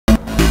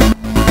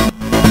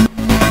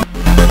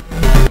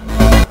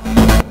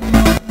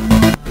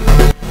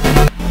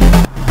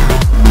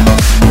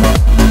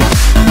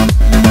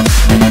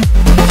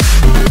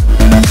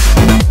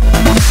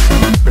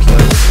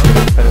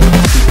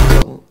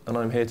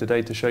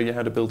today to show you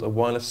how to build a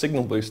wireless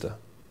signal booster.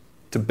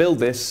 To build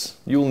this,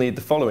 you'll need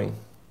the following: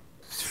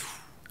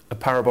 a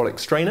parabolic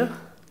strainer,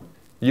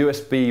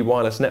 USB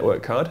wireless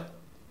network card,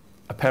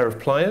 a pair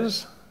of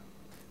pliers,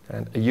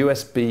 and a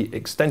USB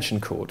extension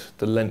cord,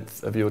 the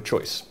length of your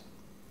choice.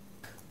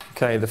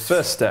 Okay, the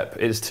first step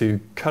is to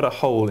cut a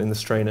hole in the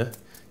strainer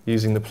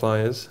using the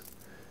pliers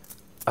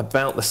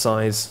about the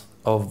size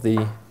of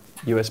the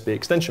USB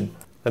extension.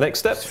 The next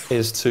step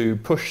is to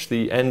push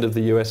the end of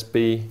the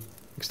USB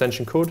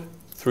extension cord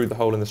through the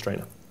hole in the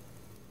strainer.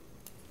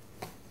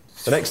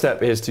 The next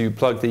step is to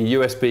plug the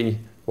USB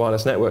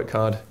wireless network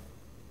card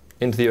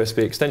into the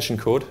USB extension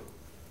cord,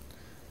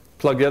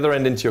 plug the other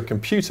end into your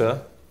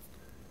computer,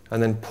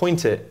 and then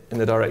point it in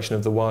the direction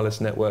of the wireless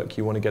network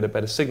you want to get a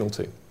better signal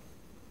to.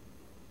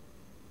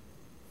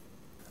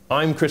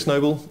 I'm Chris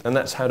Noble, and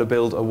that's how to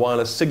build a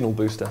wireless signal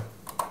booster.